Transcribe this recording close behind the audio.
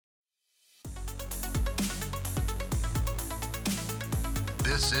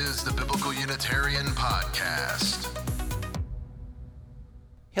This is the Biblical Unitarian Podcast.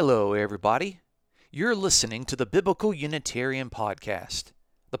 Hello, everybody. You're listening to the Biblical Unitarian Podcast,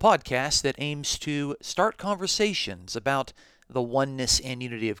 the podcast that aims to start conversations about the oneness and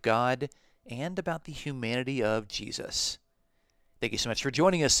unity of God and about the humanity of Jesus. Thank you so much for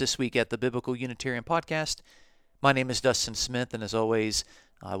joining us this week at the Biblical Unitarian Podcast. My name is Dustin Smith, and as always,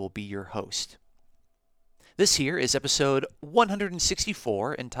 I will be your host. This here is episode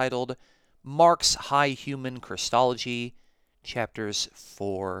 164, entitled Mark's High Human Christology, chapters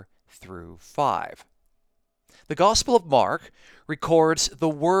 4 through 5. The Gospel of Mark records the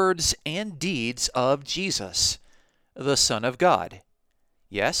words and deeds of Jesus, the Son of God.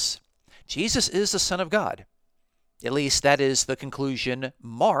 Yes, Jesus is the Son of God. At least that is the conclusion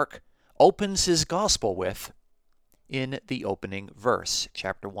Mark opens his Gospel with in the opening verse,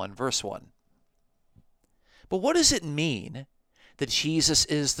 chapter 1, verse 1. But what does it mean that Jesus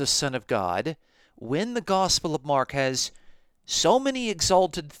is the Son of God when the Gospel of Mark has so many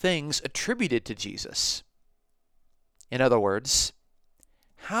exalted things attributed to Jesus? In other words,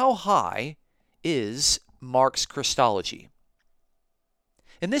 how high is Mark's Christology?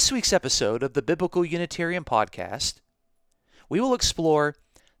 In this week's episode of the Biblical Unitarian Podcast, we will explore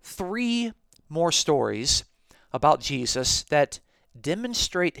 3 more stories about Jesus that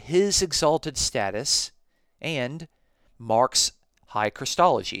demonstrate his exalted status and Mark's high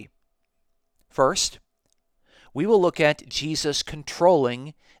Christology. First, we will look at Jesus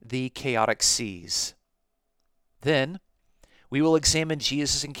controlling the chaotic seas. Then, we will examine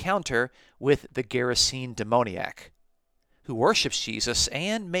Jesus' encounter with the Gerasene demoniac, who worships Jesus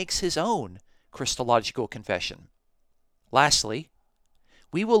and makes his own Christological confession. Lastly,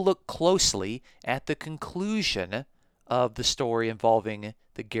 we will look closely at the conclusion of the story involving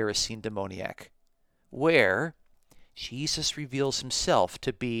the Gerasene demoniac, where Jesus reveals himself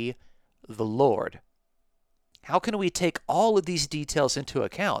to be the Lord. How can we take all of these details into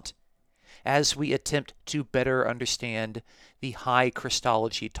account as we attempt to better understand the high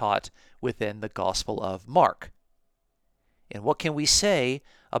Christology taught within the Gospel of Mark? And what can we say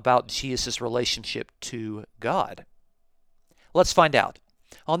about Jesus' relationship to God? Let's find out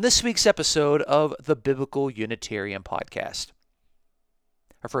on this week's episode of the Biblical Unitarian Podcast.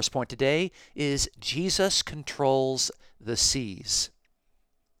 Our first point today is Jesus controls the seas.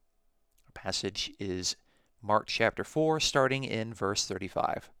 Our passage is Mark chapter 4, starting in verse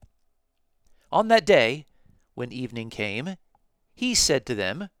 35. On that day, when evening came, he said to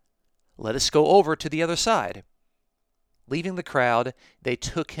them, "Let us go over to the other side." Leaving the crowd, they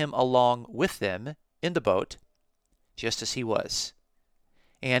took him along with them in the boat, just as he was,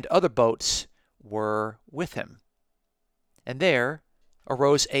 and other boats were with him. And there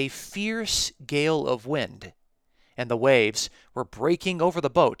arose a fierce gale of wind, and the waves were breaking over the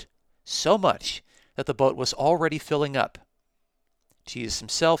boat so much that the boat was already filling up. Jesus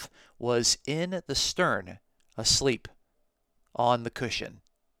himself was in the stern, asleep on the cushion.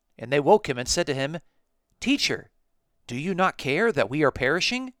 And they woke him and said to him, "Teacher, do you not care that we are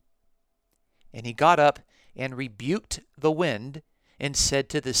perishing?" And he got up and rebuked the wind and said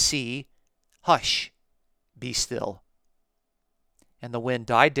to the sea, "Hush, be still." And the wind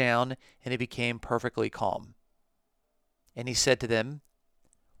died down, and it became perfectly calm. And he said to them,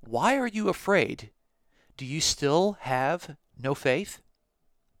 "Why are you afraid? Do you still have no faith?"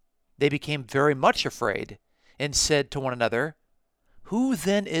 They became very much afraid, and said to one another, "Who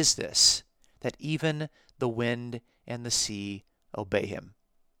then is this, that even the wind and the sea obey him?"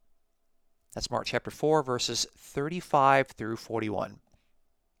 That's Mark chapter 4, verses 35 through 41.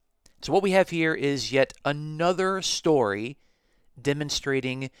 So what we have here is yet another story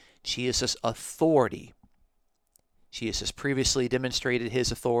demonstrating Jesus' authority. Jesus previously demonstrated his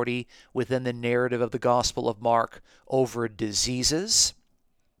authority within the narrative of the Gospel of Mark over diseases,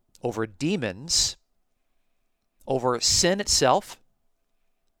 over demons, over sin itself,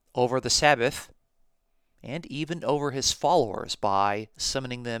 over the Sabbath, and even over his followers by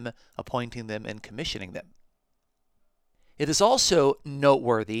summoning them, appointing them, and commissioning them. It is also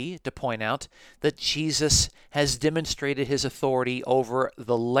noteworthy to point out that Jesus has demonstrated his authority over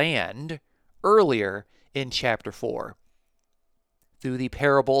the land earlier in chapter 4 through the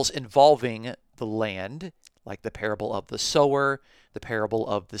parables involving the land, like the parable of the sower, the parable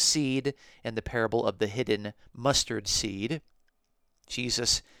of the seed, and the parable of the hidden mustard seed.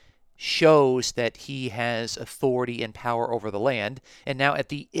 Jesus shows that he has authority and power over the land. And now at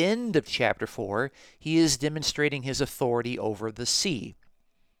the end of chapter 4, he is demonstrating his authority over the sea.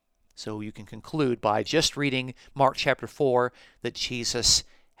 So you can conclude by just reading Mark chapter 4 that Jesus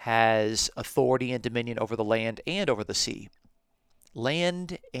has authority and dominion over the land and over the sea.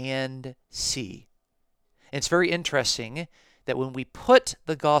 land and sea. And it's very interesting that when we put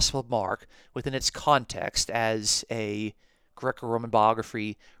the Gospel of Mark within its context as a Greco-Roman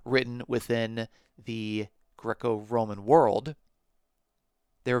biography written within the Greco-Roman world,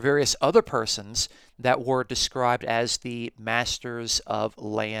 there are various other persons that were described as the masters of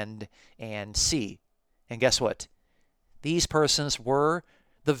land and sea. And guess what? These persons were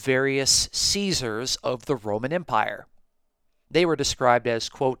the various Caesars of the Roman Empire. They were described as,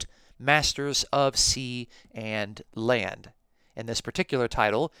 quote, masters of sea and land. And this particular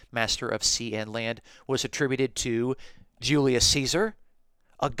title, Master of Sea and Land, was attributed to Julius Caesar,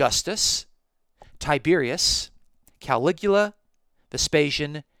 Augustus, Tiberius, Caligula,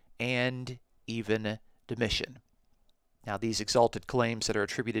 Vespasian, and even Domitian. Now, these exalted claims that are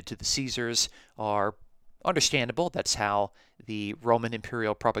attributed to the Caesars are understandable. That's how the Roman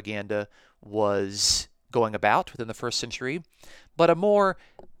imperial propaganda was going about within the first century. But a more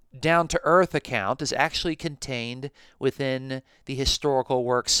down-to-earth account is actually contained within the historical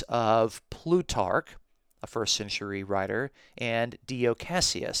works of Plutarch, a first-century writer, and Dio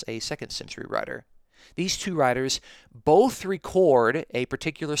Cassius, a second-century writer. These two writers both record a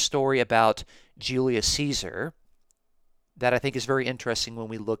particular story about Julius Caesar that I think is very interesting when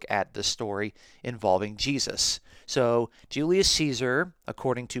we look at the story involving Jesus. So Julius Caesar,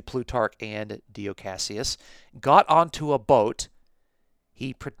 according to Plutarch and Dio Cassius, got onto a boat.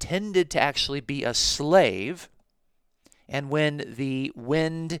 He pretended to actually be a slave, and when the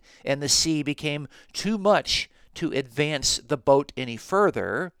wind and the sea became too much to advance the boat any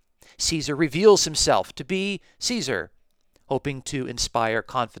further, Caesar reveals himself to be Caesar, hoping to inspire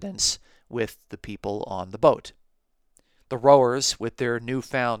confidence with the people on the boat. The rowers, with their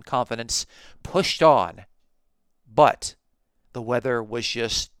newfound confidence, pushed on, but the weather was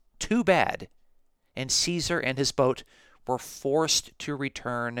just too bad, and Caesar and his boat were forced to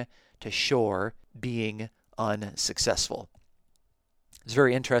return to shore, being unsuccessful. It's a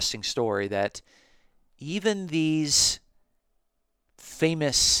very interesting story that even these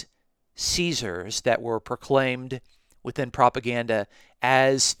famous Caesars that were proclaimed within propaganda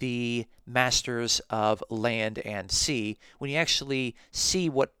as the masters of land and sea, when you actually see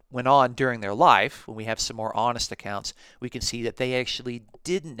what went on during their life, when we have some more honest accounts, we can see that they actually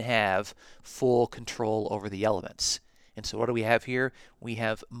didn't have full control over the elements. And so what do we have here? We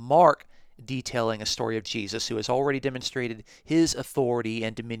have Mark detailing a story of Jesus who has already demonstrated his authority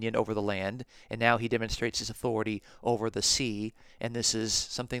and dominion over the land, and now he demonstrates his authority over the sea, and this is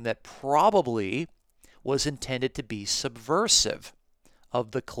something that probably was intended to be subversive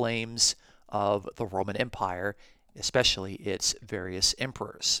of the claims of the Roman Empire, especially its various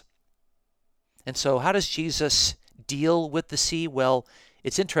emperors. And so how does Jesus deal with the sea? Well,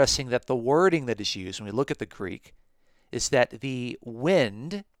 it's interesting that the wording that is used when we look at the Greek is that the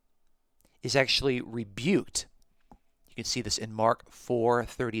wind is actually rebuked. You can see this in Mark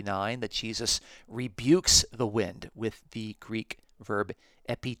 4:39, that Jesus rebukes the wind with the Greek verb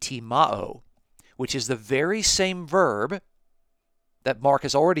epitimao, which is the very same verb that Mark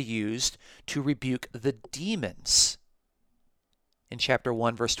has already used to rebuke the demons in chapter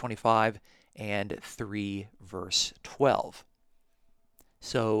 1, verse 25, and 3, verse 12.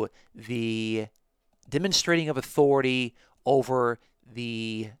 So the demonstrating of authority over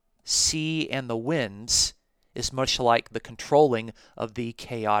the sea and the winds is much like the controlling of the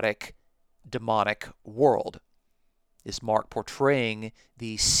chaotic, demonic world. Is Mark portraying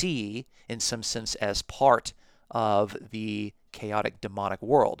the sea in some sense as part of the chaotic, demonic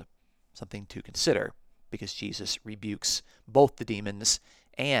world? Something to consider, because Jesus rebukes both the demons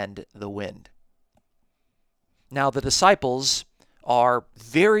and the wind. Now, the disciples are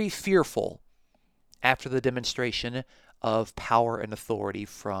very fearful after the demonstration of power and authority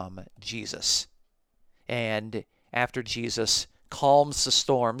from Jesus. And after Jesus calms the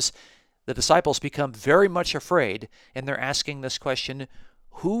storms, the disciples become very much afraid, and they're asking this question,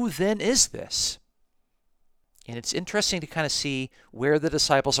 who then is this? And it's interesting to kind of see where the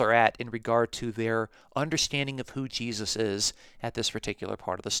disciples are at in regard to their understanding of who Jesus is at this particular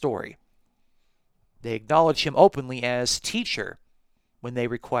part of the story. They acknowledge him openly as teacher when they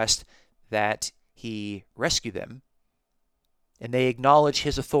request that he rescue them, and they acknowledge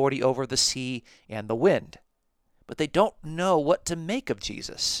his authority over the sea and the wind. But they don't know what to make of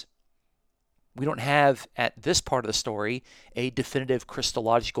Jesus. We don't have, at this part of the story, a definitive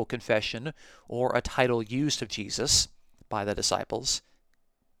Christological confession or a title used of Jesus by the disciples.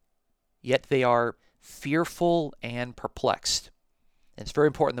 Yet they are fearful and perplexed. And it's very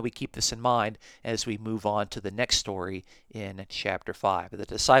important that we keep this in mind as we move on to the next story in chapter 5. The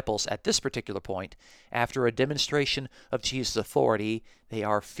disciples, at this particular point, after a demonstration of Jesus' authority, they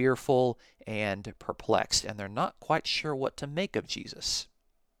are fearful and perplexed, and they're not quite sure what to make of Jesus.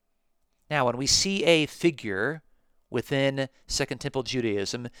 Now, when we see a figure within Second Temple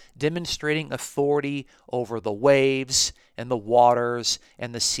Judaism demonstrating authority over the waves and the waters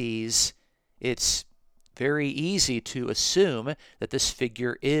and the seas, it's very easy to assume that this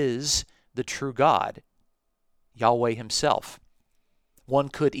figure is the true God, Yahweh himself. One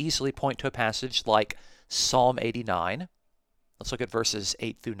could easily point to a passage like Psalm 89. Let's look at verses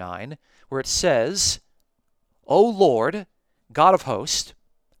 8 through 9, where it says, O Lord, God of hosts,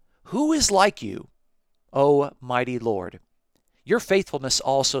 who is like you, O mighty Lord? Your faithfulness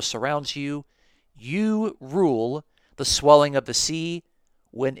also surrounds you. You rule the swelling of the sea.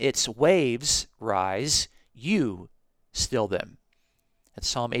 When its waves rise, you still them. That's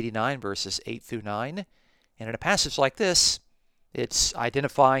Psalm 89, verses 8 through 9. And in a passage like this, it's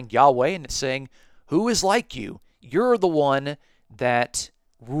identifying Yahweh, and it's saying, who is like you? You're the one that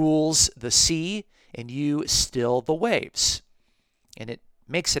rules the sea, and you still the waves. And it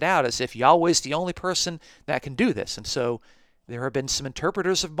makes it out as if Yahweh is the only person that can do this. And so there have been some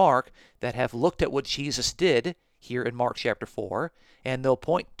interpreters of Mark that have looked at what Jesus did here in Mark chapter 4, and they'll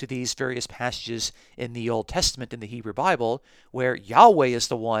point to these various passages in the Old Testament in the Hebrew Bible where Yahweh is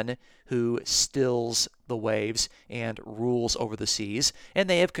the one who stills the waves and rules over the seas, and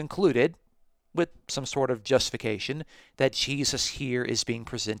they have concluded, with some sort of justification, that Jesus here is being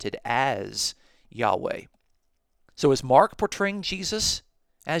presented as Yahweh. So is Mark portraying Jesus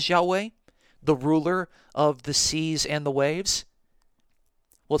as Yahweh, the ruler of the seas and the waves?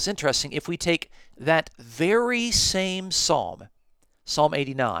 Well, it's interesting. If we take that very same psalm, Psalm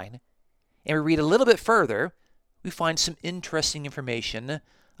 89, and we read a little bit further, we find some interesting information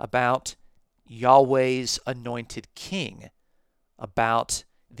about Yahweh's anointed king, about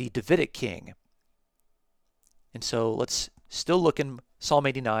the Davidic king. And so let's still look in Psalm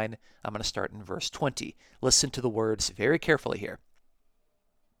 89. I'm going to start in verse 20. Listen to the words very carefully here.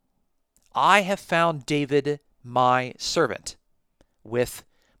 I have found David my servant. With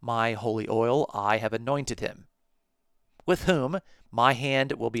my holy oil I have anointed him, with whom my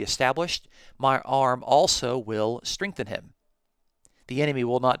hand will be established, my arm also will strengthen him. The enemy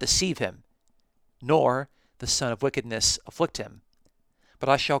will not deceive him, nor the son of wickedness afflict him. But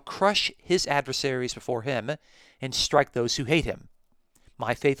I shall crush his adversaries before him, and strike those who hate him.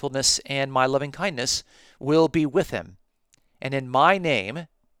 My faithfulness and my loving kindness will be with him, and in my name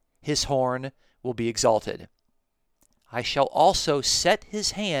his horn will be exalted. I shall also set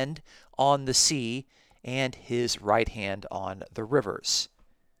his hand on the sea, and his right hand on the rivers.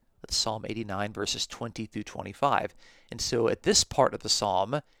 That's Psalm 89, verses 20 through 25. And so at this part of the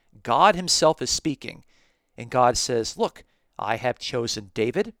psalm, God himself is speaking. And God says, look, I have chosen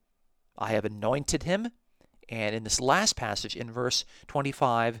David. I have anointed him. And in this last passage, in verse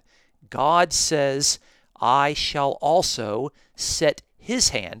 25, God says, I shall also set David's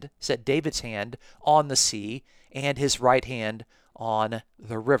hand on the sea, and his right hand on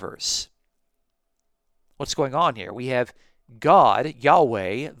the rivers. What's going on here? We have God,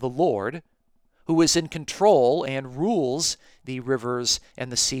 Yahweh, the Lord, who is in control and rules the rivers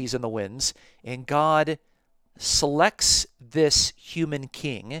and the seas and the winds, and God selects this human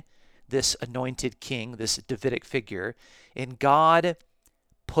king, this anointed king, this Davidic figure, and God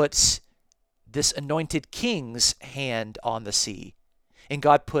puts this anointed king's hand on the sea, and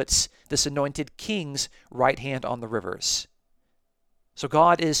God puts this anointed king's right hand on the rivers. So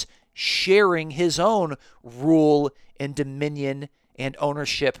God is sharing his own rule and dominion and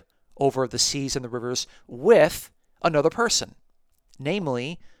ownership over the seas and the rivers with another person,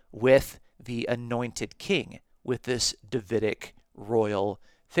 namely with the anointed king, with this Davidic royal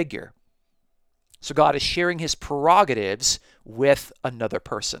figure. So God is sharing his prerogatives with another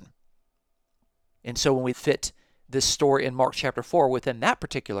person. And so when we fit this story in Mark chapter 4 within that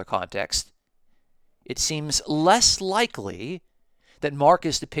particular context, it seems less likely that Mark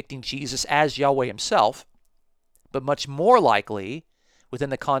is depicting Jesus as Yahweh himself, but much more likely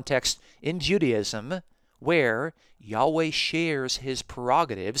within the context in Judaism where Yahweh shares his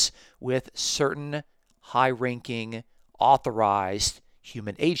prerogatives with certain high-ranking, authorized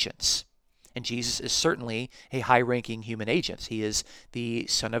human agents. And Jesus is certainly a high-ranking human agent. He is the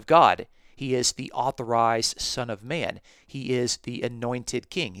Son of God. He is the authorized Son of Man. He is the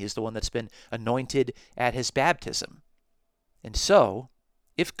anointed king. He is the one that's been anointed at his baptism. And so,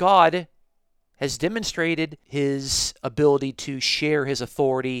 if God has demonstrated his ability to share his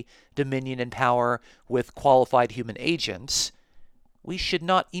authority, dominion, and power with qualified human agents, we should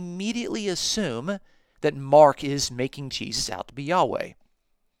not immediately assume that Mark is making Jesus out to be Yahweh.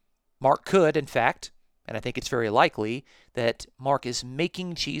 Mark could, in fact, and I think it's very likely, that Mark is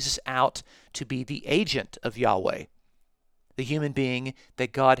making Jesus out to be the agent of Yahweh, the human being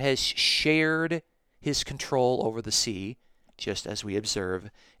that God has shared his control over the sea, just as we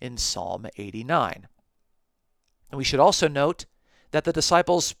observe in Psalm 89. And we should also note that the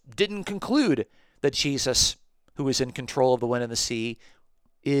disciples didn't conclude that Jesus, who is in control of the wind and the sea,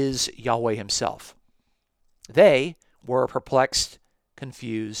 is Yahweh himself. They were perplexed,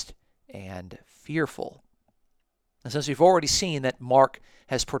 confused, and fearful. And since we've already seen that Mark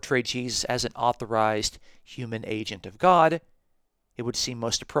has portrayed Jesus as an authorized human agent of God, it would seem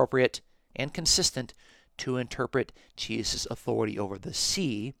most appropriate and consistent to interpret Jesus' authority over the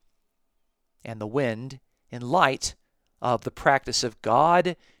sea and the wind in light of the practice of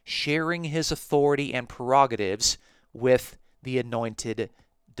God sharing his authority and prerogatives with the anointed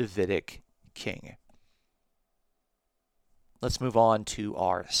Davidic king. Let's move on to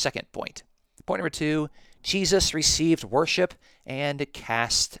our second point. Point number 2, Jesus received worship and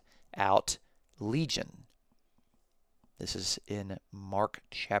cast out legion. This is in Mark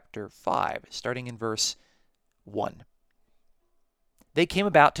chapter 5, starting in verse 1. They came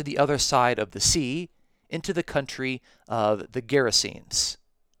about to the other side of the sea, into the country of the Gerasenes.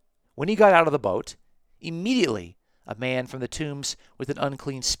 When he got out of the boat, immediately a man from the tombs with an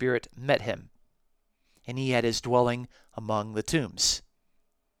unclean spirit met him, and he had his dwelling among the tombs.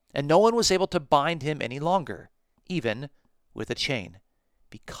 And no one was able to bind him any longer, even with a chain,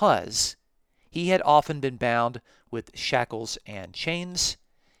 because he had often been bound with shackles and chains,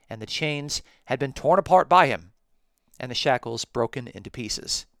 and the chains had been torn apart by him, and the shackles broken into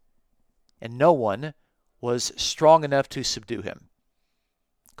pieces. And no one was strong enough to subdue him.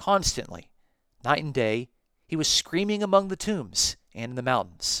 Constantly, night and day, he was screaming among the tombs and in the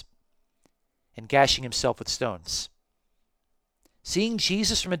mountains, and gashing himself with stones. Seeing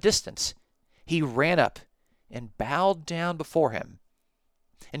Jesus from a distance, he ran up and bowed down before him.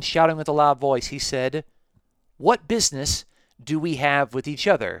 And shouting with a loud voice, he said, "What business do we have with each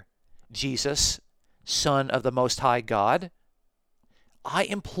other, Jesus, Son of the Most High God? I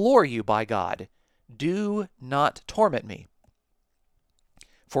implore you by God, do not torment me."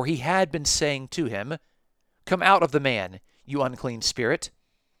 For he had been saying to him, "Come out of the man, you unclean spirit."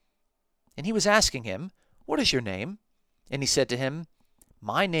 And he was asking him, "What is your name?" And he said to him,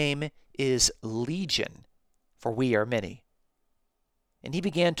 "My name is Legion, for we are many." And he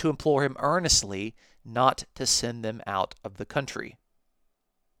began to implore him earnestly not to send them out of the country.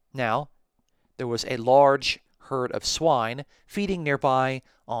 Now there was a large herd of swine feeding nearby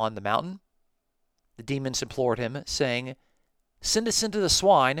on the mountain. The demons implored him, saying, "Send us into the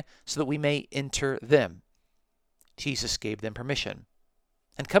swine so that we may enter them." Jesus gave them permission.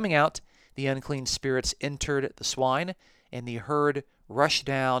 And coming out, the unclean spirits entered the swine, and the herd rushed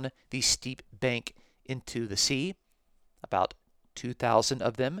down the steep bank into the sea, about 2,000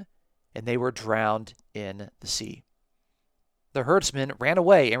 of them, and they were drowned in the sea. The herdsmen ran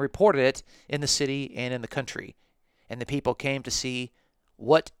away and reported it in the city and in the country, and the people came to see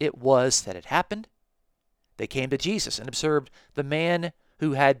what it was that had happened. They came to Jesus and observed the man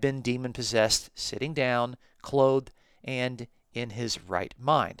who had been demon-possessed sitting down, clothed, and in his right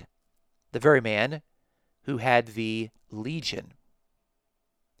mind, the very man who had the legion.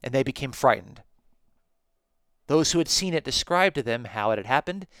 And they became frightened. Those who had seen it described to them how it had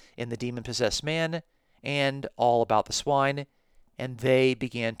happened in the demon-possessed man and all about the swine, and they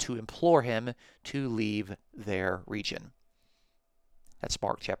began to implore him to leave their region. That's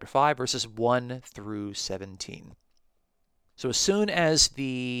Mark chapter 5, verses 1 through 17. So as soon as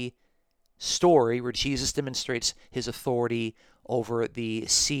the story where Jesus demonstrates his authority over the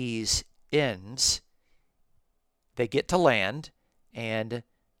seas ends, they get to land, and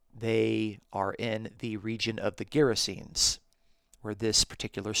they are in the region of the Gerasenes, where this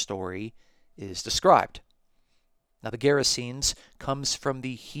particular story is described. Now, the Gerasenes comes from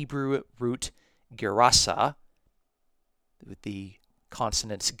the Hebrew root gerasa, with the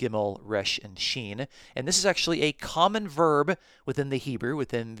consonants gimel, resh, and shin. And this is actually a common verb within the Hebrew,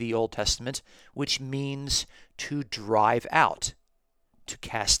 within the Old Testament, which means to drive out, to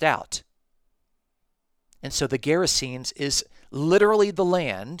cast out. And so the Gerasenes is literally the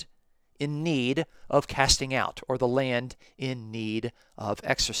land in need of casting out, or the land in need of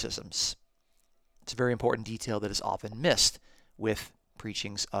exorcisms. It's a very important detail that is often missed with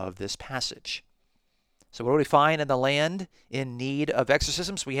preachings of this passage. So what do we find in the land in need of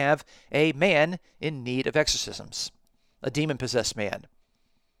exorcisms? We have a man in need of exorcisms, a demon-possessed man.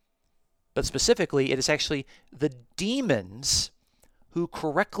 But specifically, it is actually the demons who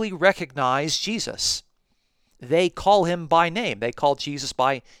correctly recognize Jesus. They call him by name. They call Jesus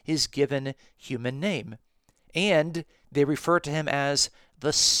by his given human name. And they refer to him as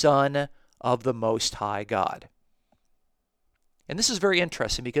the Son of the Most High God. And this is very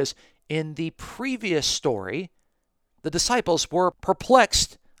interesting because in the previous story, the disciples were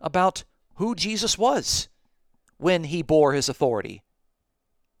perplexed about who Jesus was when he bore his authority.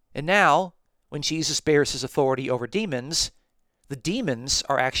 And now, when Jesus bears his authority over demons, the demons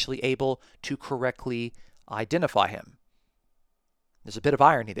are actually able to correctly identify him. There's a bit of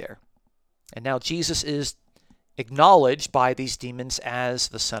irony there. And now Jesus is acknowledged by these demons as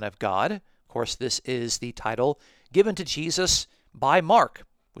the Son of God. Of course, this is the title given to Jesus by Mark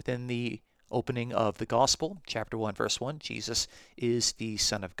within the opening of the Gospel, chapter 1, verse 1. Jesus is the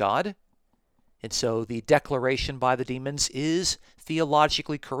Son of God. And so the declaration by the demons is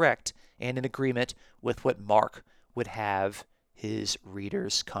theologically correct and in agreement with what Mark would have his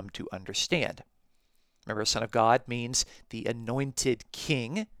readers come to understand. Remember, Son of God means the anointed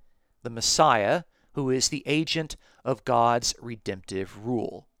king, the Messiah, who is the agent of God's redemptive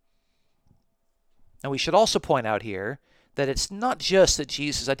rule. Now, we should also point out here that it's not just that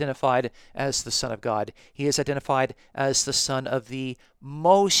Jesus is identified as the Son of God. He is identified as the Son of the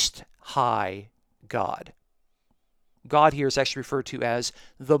Most High God. God here is actually referred to as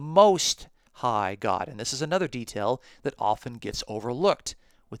the Most High God. And this is another detail that often gets overlooked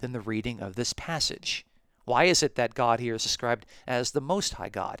within the reading of this passage. Why is it that God here is described as the Most High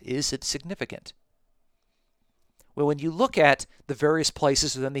God? Is it significant? Well, when you look at the various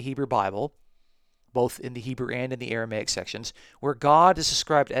places within the Hebrew Bible, both in the Hebrew and in the Aramaic sections, where God is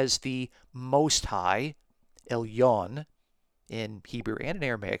described as the Most High, Elyon, in Hebrew and in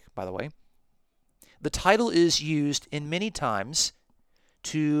Aramaic, by the way, the title is used in many times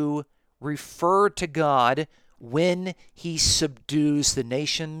to refer to God when he subdues the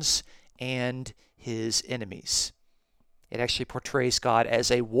nations and his enemies. It actually portrays God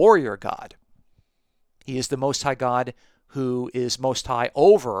as a warrior God. He is the Most High God who is most high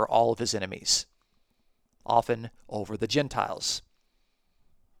over all of his enemies, often over the Gentiles.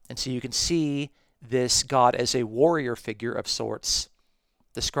 And so you can see this God as a warrior figure of sorts,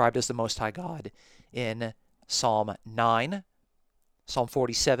 described as the Most High God in Psalm 9, Psalm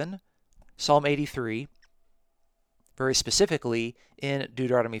 47, Psalm 83, very specifically in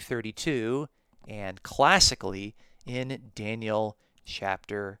Deuteronomy 32, and classically in Daniel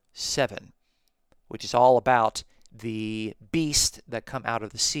chapter 7, which is all about the beast that come out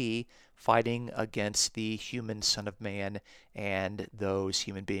of the sea fighting against the human Son of Man and those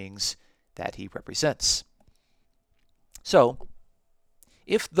human beings that he represents. So,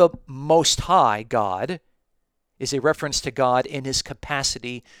 if the Most High God is a reference to God in his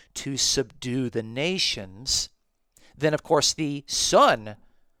capacity to subdue the nations, then of course the Son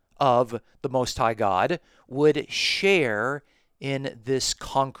of the Most High God would share in this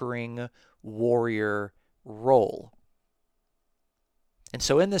conquering warrior role. And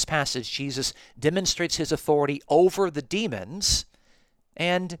so in this passage, Jesus demonstrates his authority over the demons,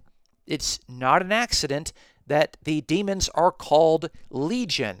 and it's not an accident that the demons are called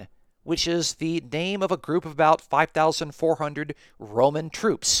Legion, which is the name of a group of about 5,400 Roman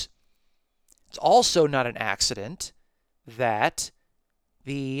troops. It's also not an accident that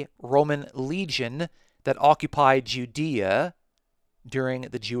the Roman legion that occupied Judea during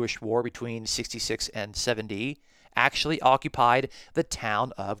the Jewish War between 66 and 70 actually occupied the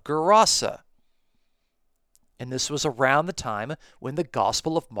town of Gerasa. And this was around the time when the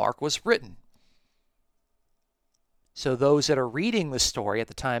Gospel of Mark was written. So those that are reading the story at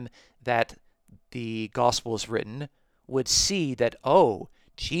the time that the Gospel is written would see that, oh,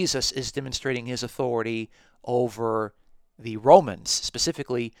 Jesus is demonstrating his authority over the Romans,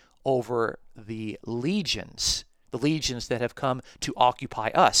 specifically over the legions that have come to occupy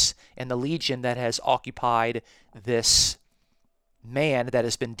us, and the legion that has occupied this man that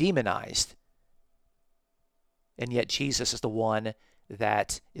has been demonized. And yet Jesus is the one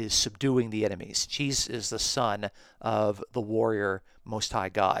that is subduing the enemies. Jesus is the Son of the warrior Most High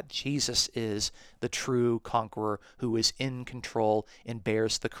God. Jesus is the true conqueror who is in control and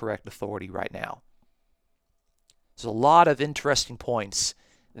bears the correct authority right now. There's a lot of interesting points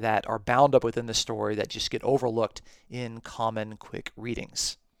that are bound up within the story that just get overlooked in common quick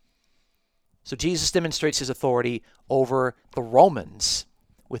readings. So Jesus demonstrates his authority over the Romans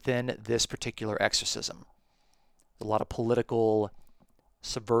within this particular exorcism. There's a lot of political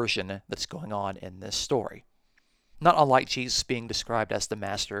subversion that's going on in this story. Not unlike Jesus being described as the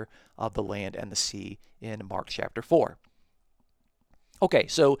master of the land and the sea in Mark chapter 4. Okay,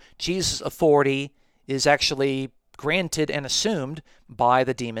 so Jesus' authority is actually granted and assumed by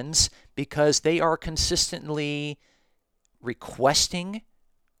the demons because they are consistently requesting,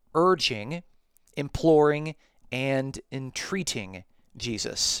 urging, imploring, and entreating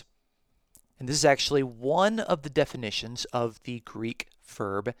Jesus. And this is actually one of the definitions of the Greek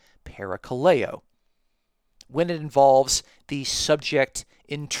verb parakaleo, when it involves the subject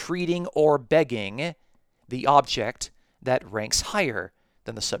entreating or begging the object that ranks higher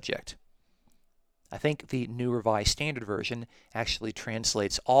than the subject. I think the New Revised Standard Version actually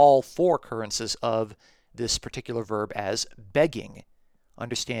translates all four occurrences of this particular verb as begging,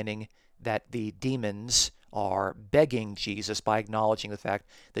 understanding that the demons are begging Jesus by acknowledging the fact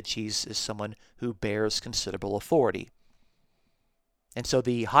that Jesus is someone who bears considerable authority. And so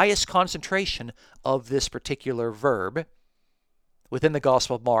the highest concentration of this particular verb within the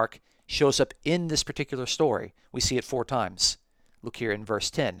Gospel of Mark shows up in this particular story. We see it 4 times. Look here in verse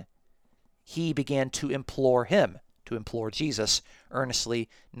 10. He began to implore him, to implore Jesus, earnestly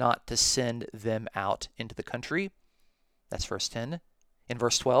not to send them out into the country. That's verse 10. In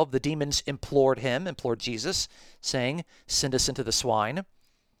verse 12, the demons implored Jesus, saying, send us into the swine.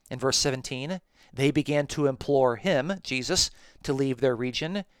 In verse 17, they began to implore him, Jesus, to leave their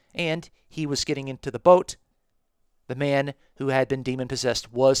region, and he was getting into the boat. The man who had been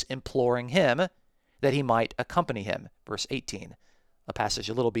demon-possessed was imploring him that he might accompany him. Verse 18, a passage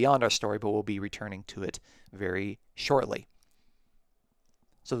a little beyond our story, but we'll be returning to it very shortly.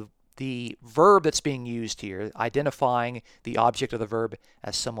 So the verb that's being used here, identifying the object of the verb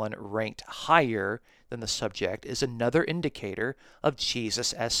as someone ranked higher than the subject, is another indicator of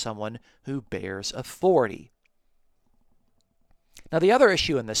Jesus as someone who bears authority. Now, the other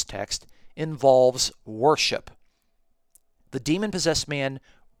issue in this text involves worship. The demon-possessed man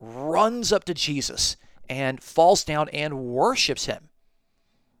runs up to Jesus and falls down and worships him.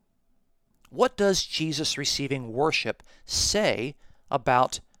 What does Jesus receiving worship say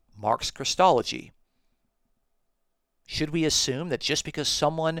about Mark's Christology? Should we assume that just because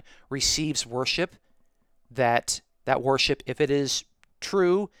someone receives worship, that worship, if it is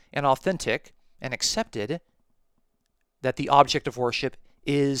true and authentic and accepted, that the object of worship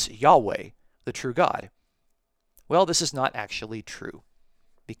is Yahweh, the true God? Well, this is not actually true,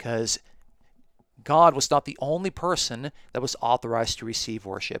 because God was not the only person that was authorized to receive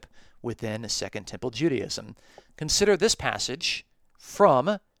worship within Second Temple Judaism. Consider this passage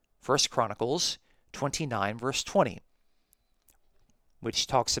from 1 Chronicles 29, verse 20, which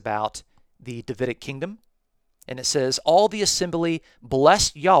talks about the Davidic kingdom. And it says, all the assembly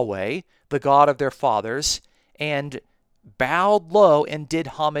blessed Yahweh, the God of their fathers, and bowed low and did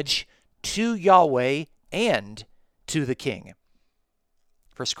homage to Yahweh and to the king.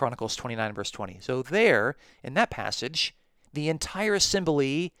 1 Chronicles 29, verse 20. So there, in that passage, the entire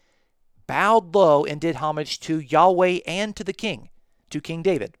assembly bowed low and did homage to Yahweh and to the king, to King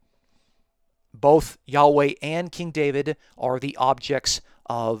David. Both Yahweh and King David are the objects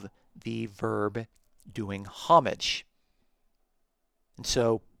of the verb doing homage. And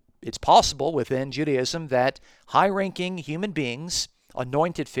so it's possible within Judaism that high-ranking human beings,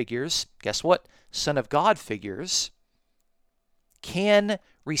 anointed figures, guess what? Son of God figures, can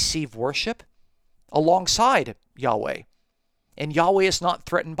receive worship alongside Yahweh. And Yahweh is not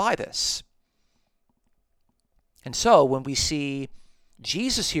threatened by this. And so when we see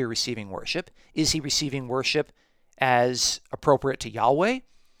Jesus here receiving worship, is he receiving worship as appropriate to Yahweh?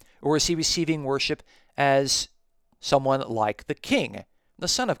 Or is he receiving worship as someone like the king, the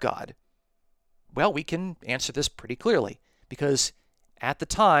Son of God? Well, we can answer this pretty clearly, because at the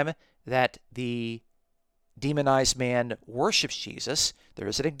time that the demonized man worships Jesus, there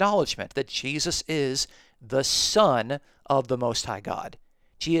is an acknowledgement that Jesus is the Son of the Most High God.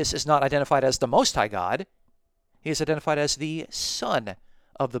 Jesus is not identified as the Most High God. He is identified as the Son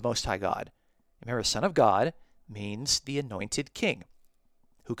of the Most High God. Remember, Son of God means the anointed king.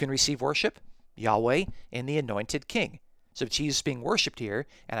 Who can receive worship? Yahweh and the anointed king. So if Jesus is being worshipped here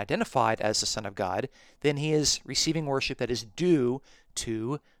and identified as the Son of God, then he is receiving worship that is due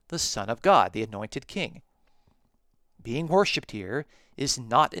to the Son of God, the anointed king. Being worshipped here is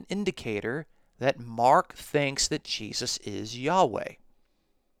not an indicator that Mark thinks that Jesus is Yahweh.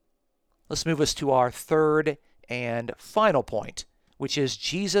 Let's move us to our third and final point, which is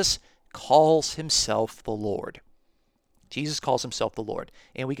Jesus calls himself the Lord. Jesus calls himself the Lord.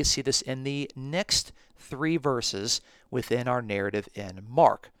 And we can see this in the next 3 verses within our narrative in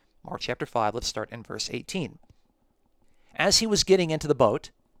Mark. Mark chapter 5, let's start in verse 18. As he was getting into the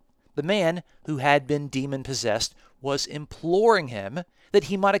boat, the man who had been demon-possessed was imploring him that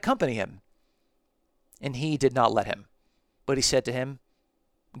he might accompany him. And he did not let him. But he said to him,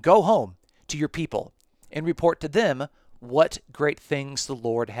 go home to your people and report to them what great things the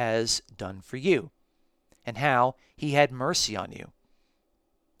Lord has done for you, and how he had mercy on you.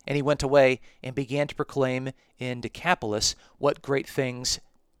 And he went away and began to proclaim in Decapolis what great things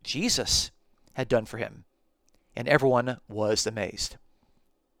Jesus had done for him, and everyone was amazed.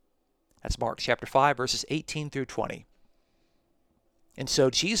 That's Mark chapter 5, verses 18 through 20. And so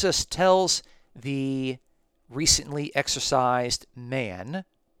Jesus tells the recently exorcised man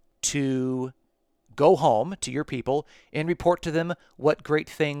to go home to your people and report to them what great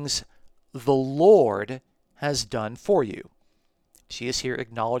things the Lord has done for you. Jesus here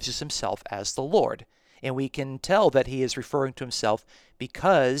acknowledges himself as the Lord, and we can tell that he is referring to himself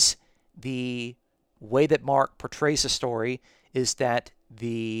because the way that Mark portrays the story is that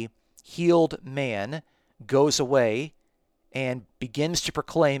the healed man goes away and begins to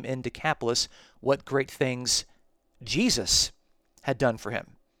proclaim in Decapolis what great things Jesus had done for him.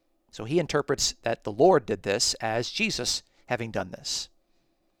 So he interprets that the Lord did this as Jesus having done this.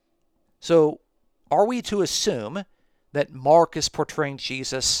 So are we to assume that Mark is portraying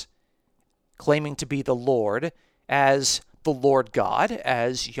Jesus, claiming to be the Lord, as the Lord God,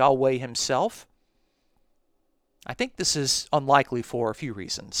 as Yahweh himself? I think this is unlikely for a few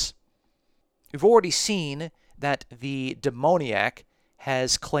reasons. We've already seen that the demoniac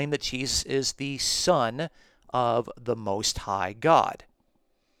has claimed that Jesus is the Son of the Most High God.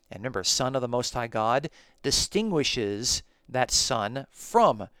 And remember, Son of the Most High God distinguishes that Son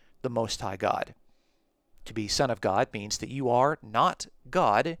from the Most High God. To be Son of God means that you are not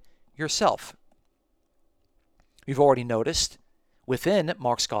God yourself. We've already noticed within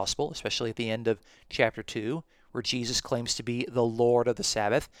Mark's Gospel, especially at the end of chapter 2, where Jesus claims to be the Lord of the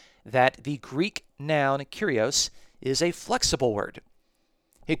Sabbath, that the Greek noun kyrios is a flexible word.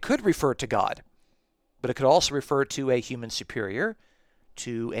 It could refer to God, but it could also refer to a human superior,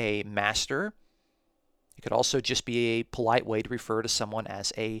 to a master. It could also just be a polite way to refer to someone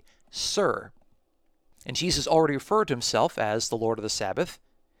as a sir. And Jesus already referred to himself as the Lord of the Sabbath,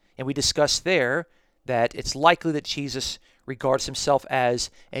 and we discussed there that it's likely that Jesus regards himself as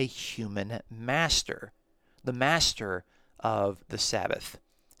a human master, the master of the Sabbath,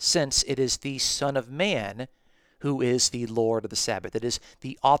 since it is the Son of Man who is the Lord of the Sabbath. It is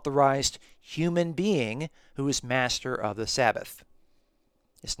the authorized human being who is master of the Sabbath.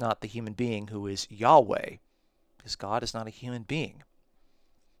 It's not the human being who is Yahweh, because God is not a human being.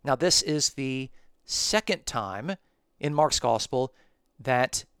 Now, this is the second time in Mark's Gospel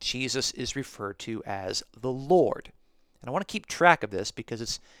that Jesus is referred to as the Lord. And I want to keep track of this because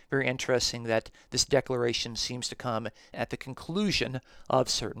it's very interesting that this declaration seems to come at the conclusion of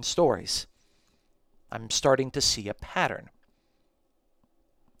certain stories. I'm starting to see a pattern.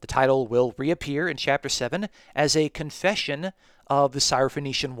 The title will reappear in chapter 7 as a confession of the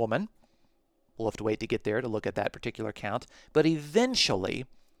Syrophoenician woman. We'll have to wait to get there to look at that particular account. But eventually,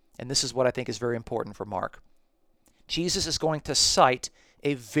 and this is what I think is very important for Mark, Jesus is going to cite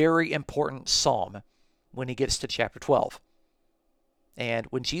a very important psalm when he gets to chapter 12. And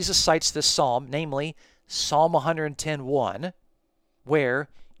when Jesus cites this psalm, namely Psalm 110:1, where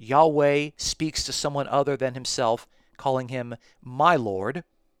Yahweh speaks to someone other than himself, calling him my Lord,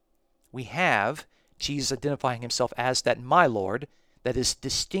 we have Jesus identifying himself as that my Lord that is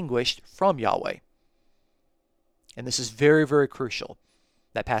distinguished from Yahweh. And this is very, very crucial.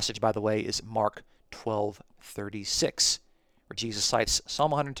 That passage, by the way, is Mark 12:36, where Jesus cites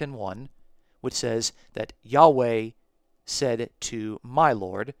Psalm 110:1, which says that Yahweh said to my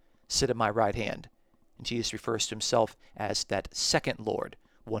Lord, sit at my right hand. And Jesus refers to himself as that second Lord,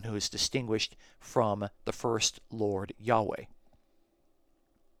 one who is distinguished from the first Lord Yahweh.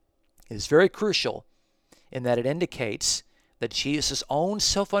 It is very crucial in that it indicates that Jesus' own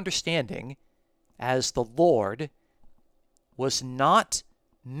self-understanding as the Lord was not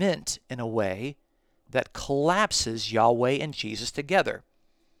meant in a way that collapses Yahweh and Jesus together.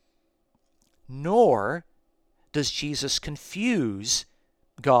 Nor does Jesus confuse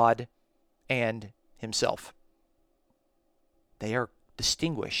God and himself. They are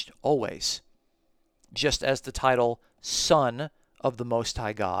distinguished always. Just as the title Son of the Most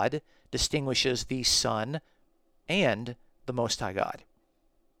High God distinguishes the Son and the Most High God.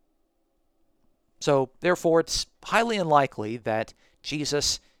 So, therefore, it's highly unlikely that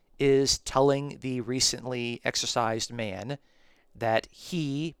Jesus is telling the recently exorcised man that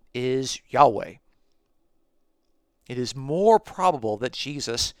he is Yahweh. It is more probable that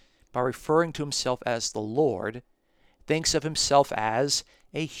Jesus, by referring to himself as the Lord, thinks of himself as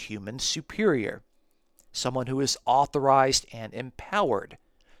a human superior, someone who is authorized and empowered,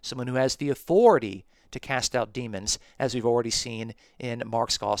 someone who has the authority to cast out demons, as we've already seen in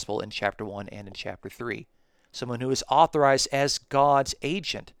Mark's Gospel in chapter 1 and in chapter 3. Someone who is authorized as God's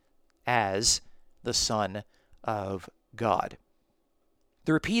agent, as the Son of God.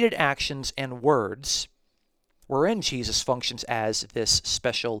 The repeated actions and words wherein Jesus functions as this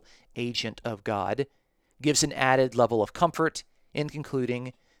special agent of God gives an added level of comfort in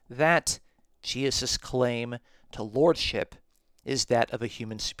concluding that Jesus' claim to lordship is that of a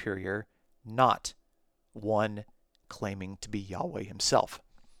human superior, not one claiming to be Yahweh himself.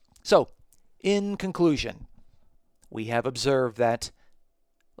 So, in conclusion, we have observed that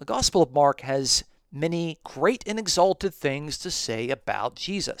the Gospel of Mark has many great and exalted things to say about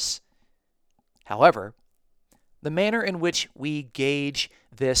Jesus. However, the manner in which we gauge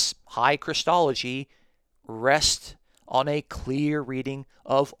this high Christology rests on a clear reading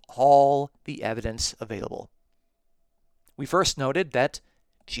of all the evidence available. We first noted that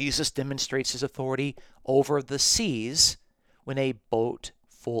Jesus demonstrates his authority over the seas when a boat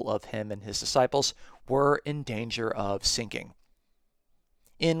full of him and his disciples were in danger of sinking.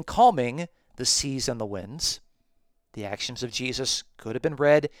 In calming the seas and the winds, the actions of Jesus could have been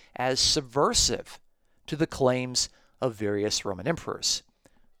read as subversive to the claims of various Roman emperors,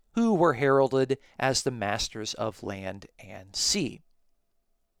 who were heralded as the masters of land and sea.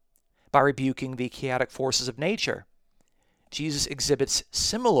 By rebuking the chaotic forces of nature, Jesus exhibits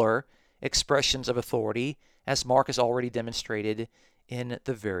similar expressions of authority as Mark has already demonstrated in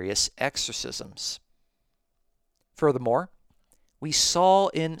the various exorcisms. Furthermore, we saw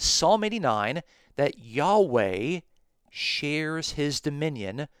in Psalm 89 that Yahweh shares his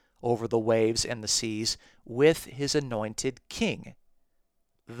dominion over the waves and the seas with his anointed king,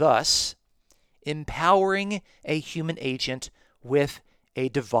 thus empowering a human agent with a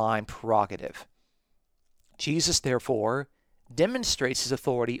divine prerogative. Jesus, therefore, demonstrates his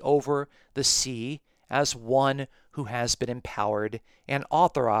authority over the sea as one who has been empowered and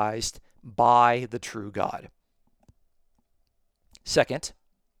authorized by the true God. Second,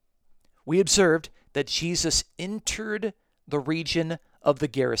 we observed that Jesus entered the region of the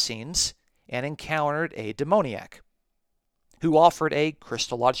Gerasenes and encountered a demoniac who offered a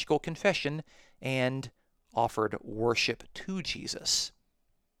Christological confession and offered worship to Jesus.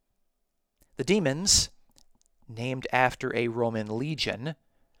 The demons, named after a Roman legion,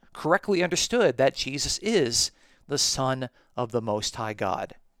 correctly understood that Jesus is the Son of the Most High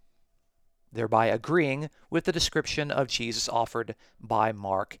God, thereby agreeing with the description of Jesus offered by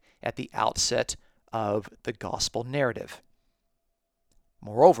Mark at the outset of the Gospel narrative.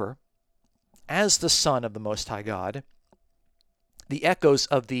 Moreover, as the Son of the Most High God, the echoes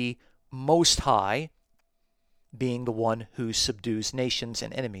of the Most High, being the one who subdues nations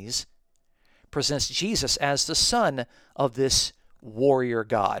and enemies, presents Jesus as the son of this warrior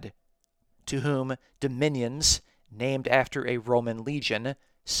God, to whom dominions named after a Roman legion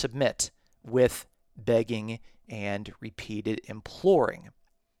submit with begging and repeated imploring.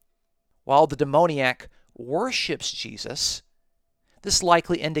 While the demoniac worships Jesus, this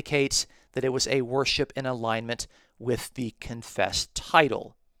likely indicates that it was a worship in alignment with the confessed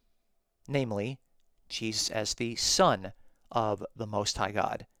title, namely, Jesus as the Son of the Most High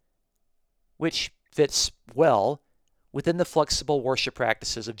God, which fits well within the flexible worship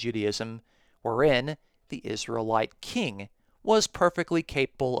practices of Judaism, wherein the Israelite king was perfectly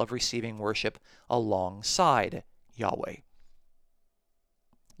capable of receiving worship alongside Yahweh.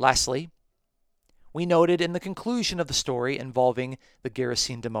 Lastly, we noted in the conclusion of the story involving the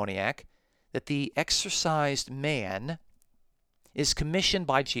Gerasene demoniac that the exorcised man is commissioned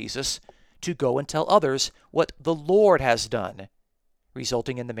by Jesus to go and tell others what the Lord has done,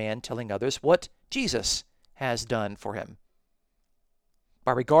 resulting in the man telling others what Jesus has done for him.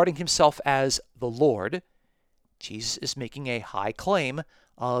 By regarding himself as the Lord, Jesus is making a high claim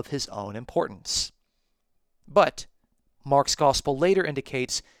of his own importance. But Mark's Gospel later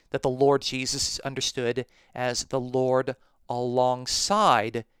indicates that the Lord Jesus is understood as the Lord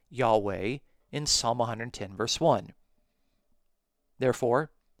alongside Yahweh in Psalm 110, verse 1. Therefore,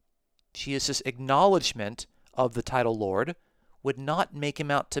 Jesus' acknowledgement of the title Lord would not make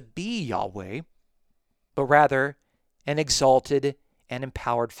him out to be Yahweh, but rather an exalted and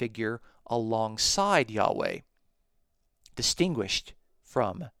empowered figure alongside Yahweh, distinguished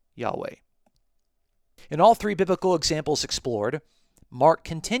from Yahweh. In all three biblical examples explored, Mark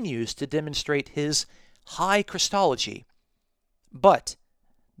continues to demonstrate his high Christology, but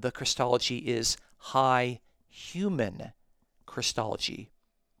the Christology is high human Christology,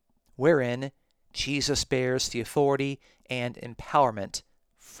 wherein Jesus bears the authority and empowerment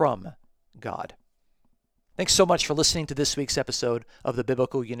from God. Thanks so much for listening to this week's episode of the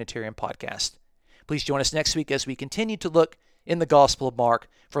Biblical Unitarian Podcast. Please join us next week as we continue to look in the Gospel of Mark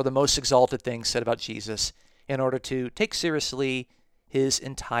for the most exalted things said about Jesus in order to take seriously his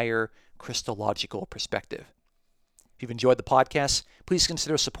entire Christological perspective. If you've enjoyed the podcast, please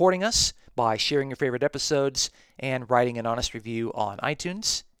consider supporting us by sharing your favorite episodes and writing an honest review on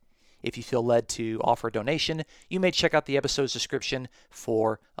iTunes. If you feel led to offer a donation, you may check out the episode's description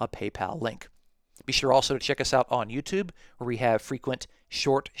for a PayPal link. Be sure also to check us out on YouTube, where we have frequent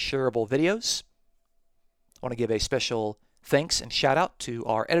short shareable videos. I want to give a special thanks and shout out to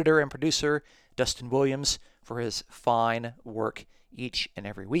our editor and producer, Dustin Williams, for his fine work each and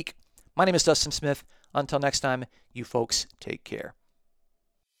every week. My name is Dustin Smith. Until next time, you folks take care.